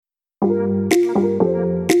Hey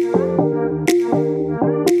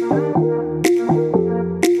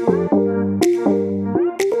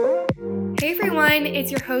everyone, it's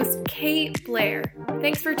your host, Kate Blair.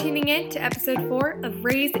 Thanks for tuning in to episode 4 of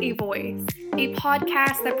Raise a Voice, a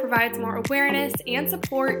podcast that provides more awareness and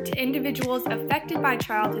support to individuals affected by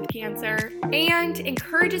childhood cancer and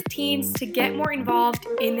encourages teens to get more involved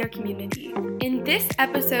in their community. In this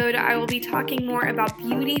episode, I will be talking more about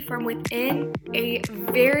beauty from within, a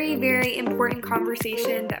very, very important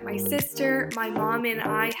conversation that my sister, my mom, and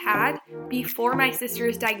I had before my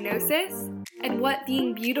sister's diagnosis, and what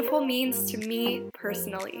being beautiful means to me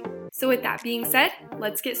personally. So with that being said,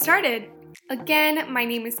 let's get started. Again, my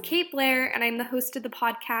name is Kate Blair, and I'm the host of the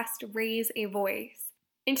podcast Raise a Voice.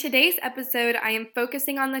 In today's episode, I am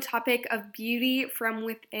focusing on the topic of beauty from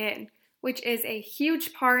within, which is a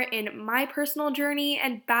huge part in my personal journey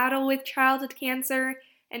and battle with childhood cancer,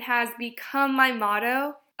 and has become my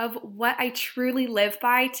motto of what I truly live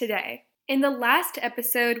by today. In the last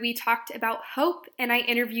episode, we talked about hope, and I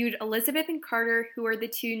interviewed Elizabeth and Carter, who are the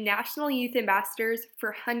two National Youth Ambassadors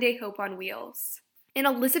for Hyundai Hope on Wheels. In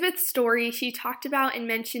Elizabeth's story, she talked about and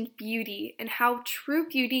mentioned beauty and how true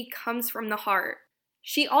beauty comes from the heart.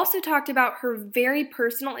 She also talked about her very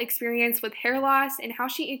personal experience with hair loss and how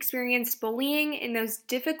she experienced bullying in those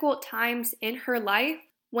difficult times in her life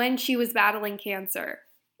when she was battling cancer.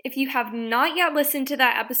 If you have not yet listened to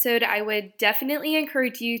that episode, I would definitely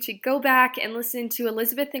encourage you to go back and listen to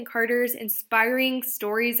Elizabeth and Carter's inspiring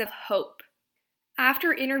stories of hope.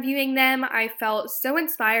 After interviewing them, I felt so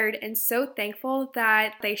inspired and so thankful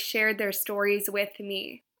that they shared their stories with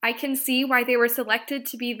me. I can see why they were selected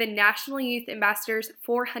to be the National Youth Ambassadors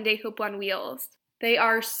for Hyundai Hope on Wheels. They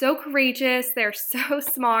are so courageous, they're so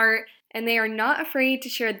smart, and they are not afraid to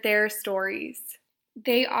share their stories.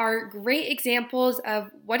 They are great examples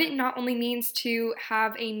of what it not only means to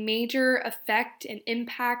have a major effect and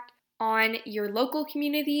impact on your local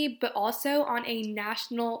community, but also on a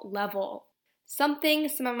national level. Something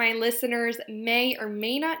some of my listeners may or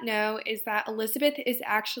may not know is that Elizabeth is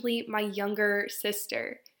actually my younger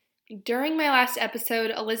sister. During my last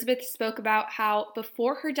episode, Elizabeth spoke about how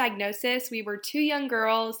before her diagnosis, we were two young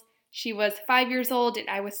girls. She was 5 years old and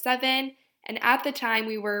I was 7. And at the time,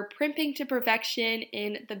 we were primping to perfection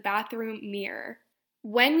in the bathroom mirror.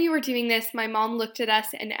 When we were doing this, my mom looked at us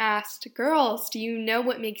and asked, "Girls, do you know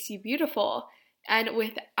what makes you beautiful?" And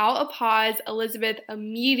without a pause, Elizabeth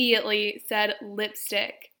immediately said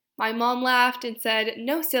lipstick. My mom laughed and said,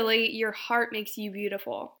 "No, silly, your heart makes you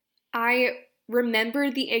beautiful." I remember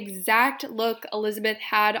the exact look Elizabeth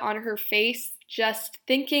had on her face, just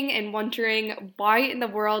thinking and wondering, why in the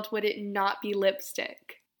world would it not be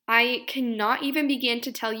lipstick? I cannot even begin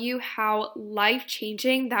to tell you how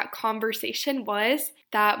life-changing that conversation was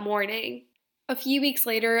that morning. A few weeks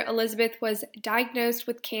later, Elizabeth was diagnosed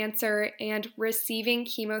with cancer and receiving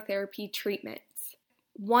chemotherapy treatments.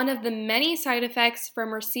 One of the many side effects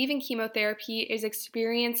from receiving chemotherapy is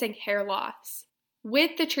experiencing hair loss.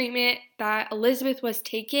 With the treatment that Elizabeth was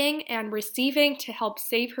taking and receiving to help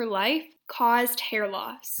save her life, caused hair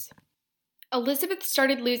loss. Elizabeth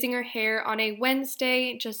started losing her hair on a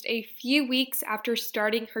Wednesday, just a few weeks after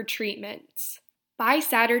starting her treatments. By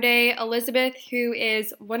Saturday, Elizabeth, who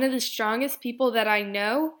is one of the strongest people that I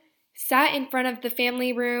know, sat in front of the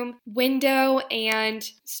family room window and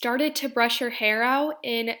started to brush her hair out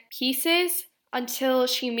in pieces until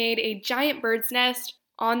she made a giant bird's nest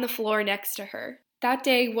on the floor next to her. That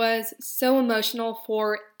day was so emotional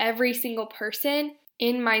for every single person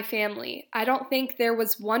in my family. I don't think there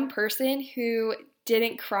was one person who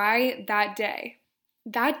didn't cry that day.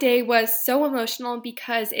 That day was so emotional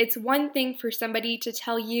because it's one thing for somebody to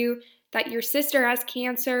tell you that your sister has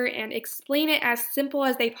cancer and explain it as simple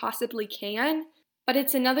as they possibly can, but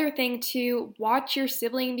it's another thing to watch your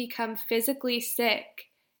sibling become physically sick.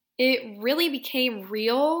 It really became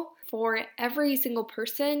real for every single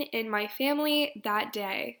person in my family that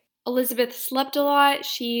day. Elizabeth slept a lot,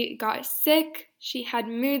 she got sick, she had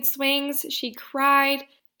mood swings, she cried,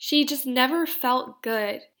 she just never felt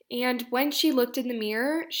good. And when she looked in the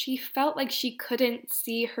mirror, she felt like she couldn't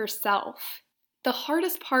see herself. The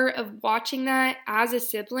hardest part of watching that as a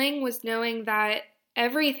sibling was knowing that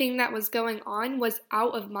everything that was going on was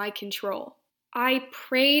out of my control. I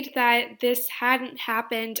prayed that this hadn't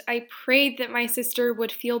happened. I prayed that my sister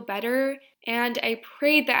would feel better, and I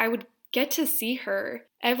prayed that I would get to see her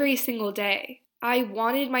every single day. I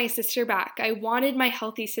wanted my sister back. I wanted my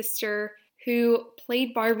healthy sister who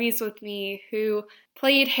played Barbies with me, who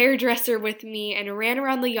played hairdresser with me, and ran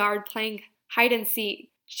around the yard playing hide and seek.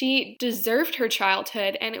 She deserved her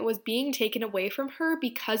childhood, and it was being taken away from her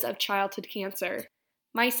because of childhood cancer.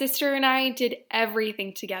 My sister and I did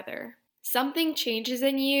everything together. Something changes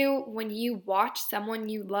in you when you watch someone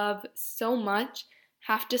you love so much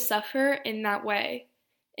have to suffer in that way.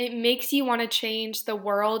 It makes you want to change the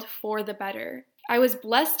world for the better. I was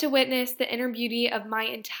blessed to witness the inner beauty of my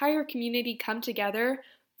entire community come together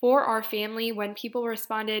for our family when people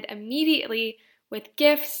responded immediately with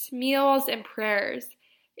gifts, meals, and prayers.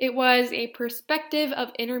 It was a perspective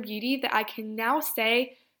of inner beauty that I can now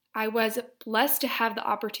say I was blessed to have the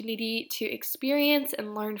opportunity to experience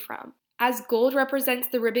and learn from. As gold represents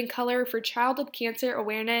the ribbon color for childhood cancer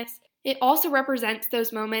awareness, it also represents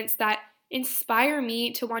those moments that inspire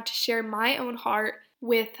me to want to share my own heart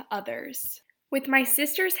with others. With my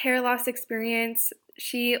sister's hair loss experience,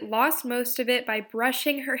 she lost most of it by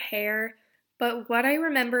brushing her hair, but what I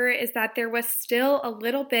remember is that there was still a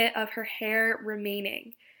little bit of her hair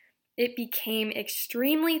remaining. It became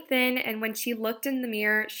extremely thin, and when she looked in the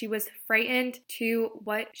mirror, she was frightened to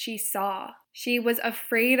what she saw. She was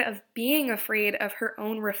afraid of being afraid of her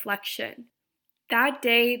own reflection. That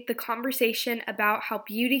day, the conversation about how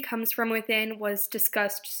beauty comes from within was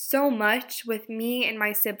discussed so much with me and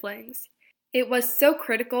my siblings. It was so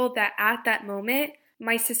critical that at that moment,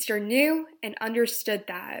 my sister knew and understood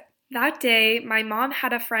that. That day, my mom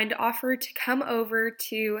had a friend offer to come over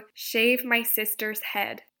to shave my sister's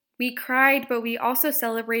head. We cried, but we also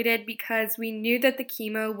celebrated because we knew that the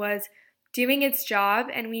chemo was doing its job,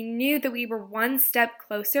 and we knew that we were one step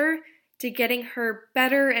closer to getting her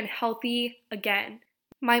better and healthy again.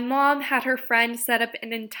 My mom had her friend set up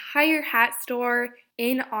an entire hat store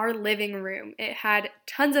in our living room. It had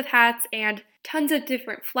tons of hats and tons of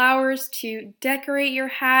different flowers to decorate your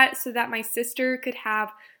hat so that my sister could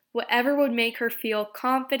have whatever would make her feel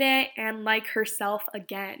confident and like herself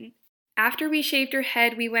again. After we shaved her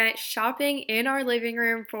head, we went shopping in our living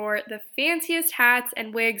room for the fanciest hats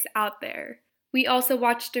and wigs out there. We also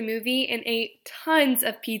watched a movie and ate tons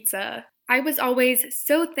of pizza. I was always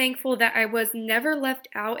so thankful that I was never left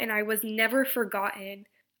out and I was never forgotten.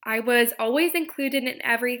 I was always included in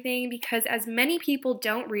everything because, as many people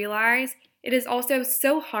don't realize, it is also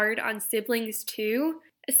so hard on siblings too,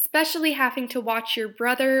 especially having to watch your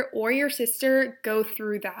brother or your sister go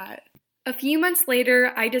through that. A few months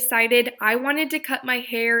later, I decided I wanted to cut my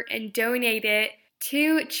hair and donate it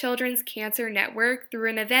to Children's Cancer Network through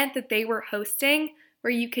an event that they were hosting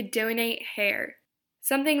where you could donate hair.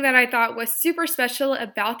 Something that I thought was super special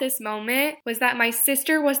about this moment was that my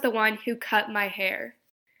sister was the one who cut my hair.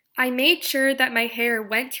 I made sure that my hair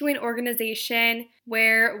went to an organization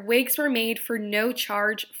where wigs were made for no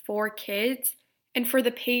charge for kids and for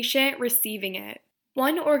the patient receiving it.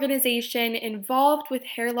 One organization involved with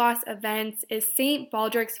hair loss events is St.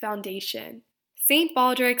 Baldrick's Foundation. St.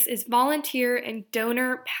 Baldrick's is volunteer and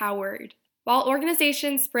donor powered. While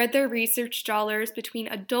organizations spread their research dollars between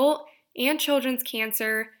adult and children's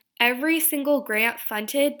cancer, every single grant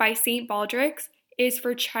funded by St. Baldrick's is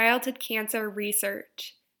for childhood cancer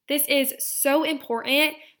research. This is so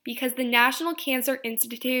important because the National Cancer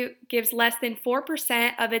Institute gives less than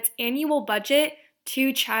 4% of its annual budget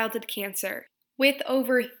to childhood cancer. With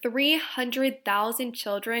over 300,000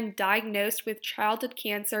 children diagnosed with childhood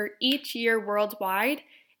cancer each year worldwide,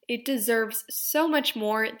 it deserves so much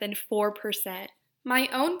more than 4%. My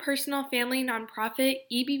own personal family nonprofit,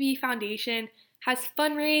 EBB Foundation, has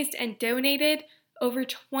fundraised and donated over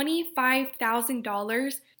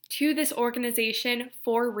 $25,000 to this organization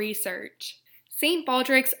for research. St.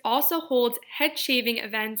 Baldrick's also holds head shaving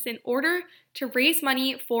events in order to raise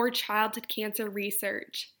money for childhood cancer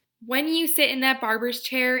research. When you sit in that barber's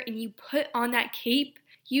chair and you put on that cape,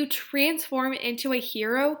 you transform into a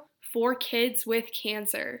hero for kids with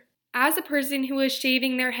cancer. As a person who is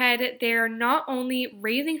shaving their head, they are not only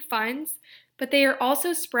raising funds, but they are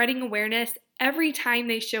also spreading awareness every time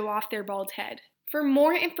they show off their bald head. For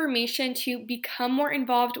more information to become more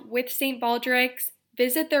involved with St. Baldrick's,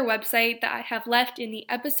 visit their website that I have left in the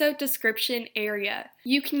episode description area.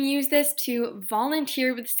 You can use this to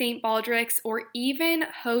volunteer with St. Baldrick's or even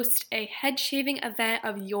host a head shaving event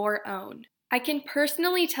of your own. I can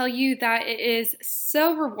personally tell you that it is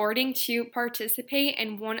so rewarding to participate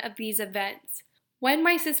in one of these events. When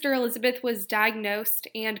my sister Elizabeth was diagnosed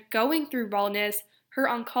and going through baldness, her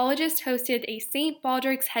oncologist hosted a St.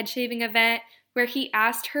 Baldrick's head shaving event where he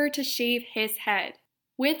asked her to shave his head.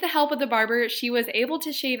 With the help of the barber, she was able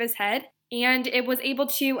to shave his head, and it was able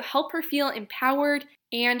to help her feel empowered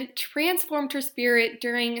and transformed her spirit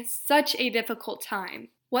during such a difficult time.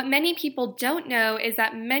 What many people don't know is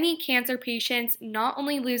that many cancer patients not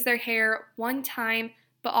only lose their hair one time,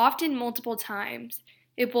 but often multiple times.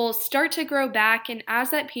 It will start to grow back, and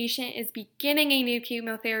as that patient is beginning a new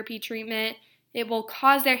chemotherapy treatment, it will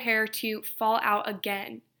cause their hair to fall out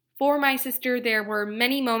again. For my sister, there were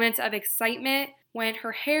many moments of excitement when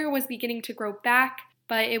her hair was beginning to grow back,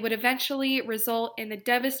 but it would eventually result in the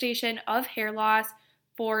devastation of hair loss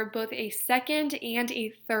for both a second and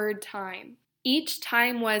a third time. Each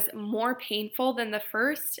time was more painful than the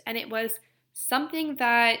first, and it was something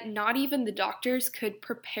that not even the doctors could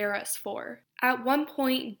prepare us for. At one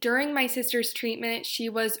point during my sister's treatment, she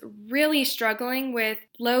was really struggling with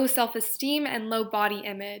low self-esteem and low body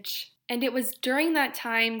image. And it was during that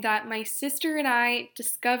time that my sister and I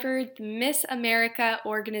discovered the Miss America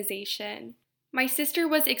organization. My sister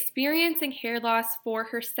was experiencing hair loss for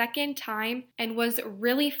her second time and was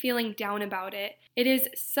really feeling down about it. It is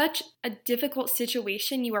such a difficult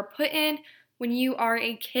situation you are put in when you are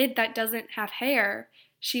a kid that doesn't have hair.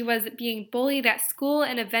 She was being bullied at school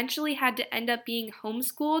and eventually had to end up being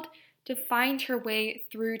homeschooled to find her way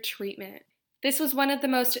through treatment. This was one of the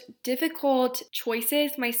most difficult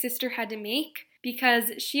choices my sister had to make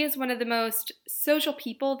because she is one of the most social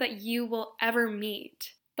people that you will ever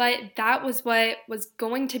meet. But that was what was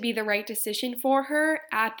going to be the right decision for her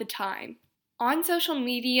at the time. On social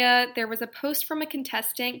media, there was a post from a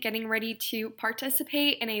contestant getting ready to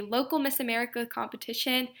participate in a local Miss America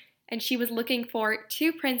competition, and she was looking for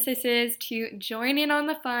 2 princesses to join in on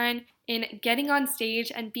the fun in getting on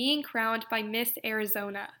stage and being crowned by Miss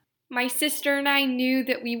Arizona. My sister and I knew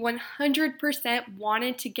that we 100%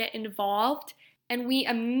 wanted to get involved, and we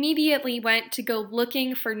immediately went to go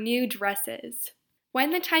looking for new dresses.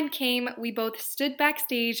 When the time came, we both stood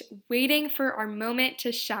backstage waiting for our moment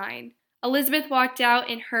to shine. Elizabeth walked out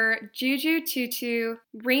in her Juju Tutu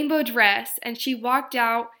rainbow dress, and she walked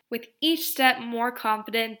out with each step more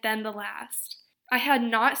confident than the last. I had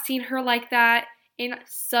not seen her like that in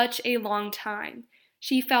such a long time.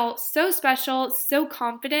 She felt so special, so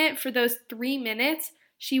confident for those 3 minutes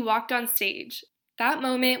she walked on stage. That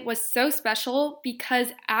moment was so special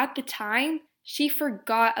because at the time, she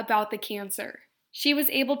forgot about the cancer. She was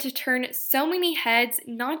able to turn so many heads,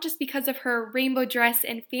 not just because of her rainbow dress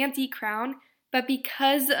and fancy crown, but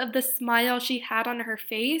because of the smile she had on her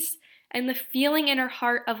face and the feeling in her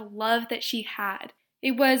heart of love that she had.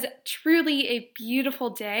 It was truly a beautiful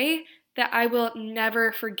day that I will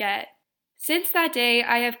never forget. Since that day,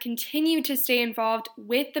 I have continued to stay involved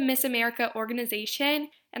with the Miss America organization,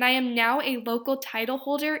 and I am now a local title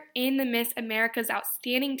holder in the Miss America's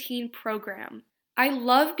Outstanding Teen program. I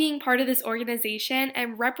love being part of this organization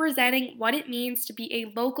and representing what it means to be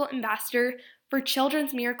a local ambassador for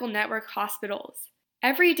Children's Miracle Network hospitals.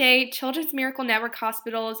 Every day, Children's Miracle Network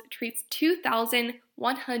hospitals treats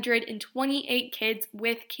 2,128 kids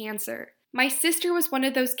with cancer. My sister was one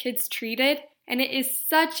of those kids treated, and it is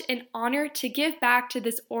such an honor to give back to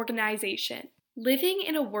this organization. Living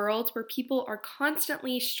in a world where people are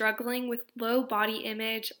constantly struggling with low body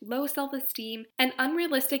image, low self-esteem, and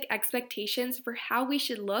unrealistic expectations for how we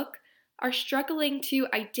should look, are struggling to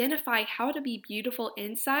identify how to be beautiful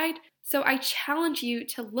inside, so I challenge you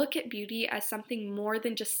to look at beauty as something more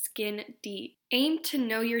than just skin deep. Aim to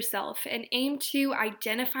know yourself and aim to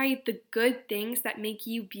identify the good things that make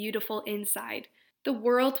you beautiful inside. The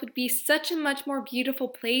world would be such a much more beautiful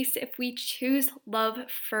place if we choose love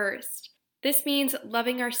first. This means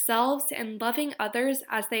loving ourselves and loving others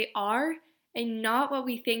as they are and not what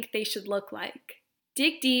we think they should look like.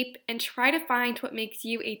 Dig deep and try to find what makes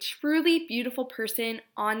you a truly beautiful person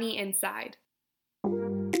on the inside.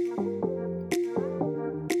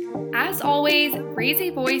 As always, Raise a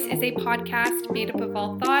Voice is a podcast made up of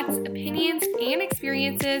all thoughts, opinions, and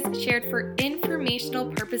experiences shared for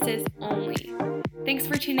informational purposes only. Thanks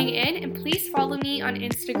for tuning in, and please follow me on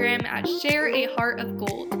Instagram at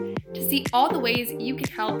shareaheartofgold to see all the ways you can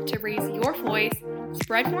help to raise your voice,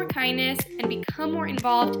 spread more kindness, and become more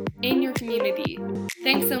involved in your community.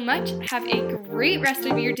 Thanks so much, have a great rest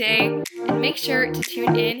of your day, and make sure to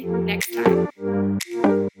tune in next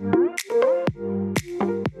time.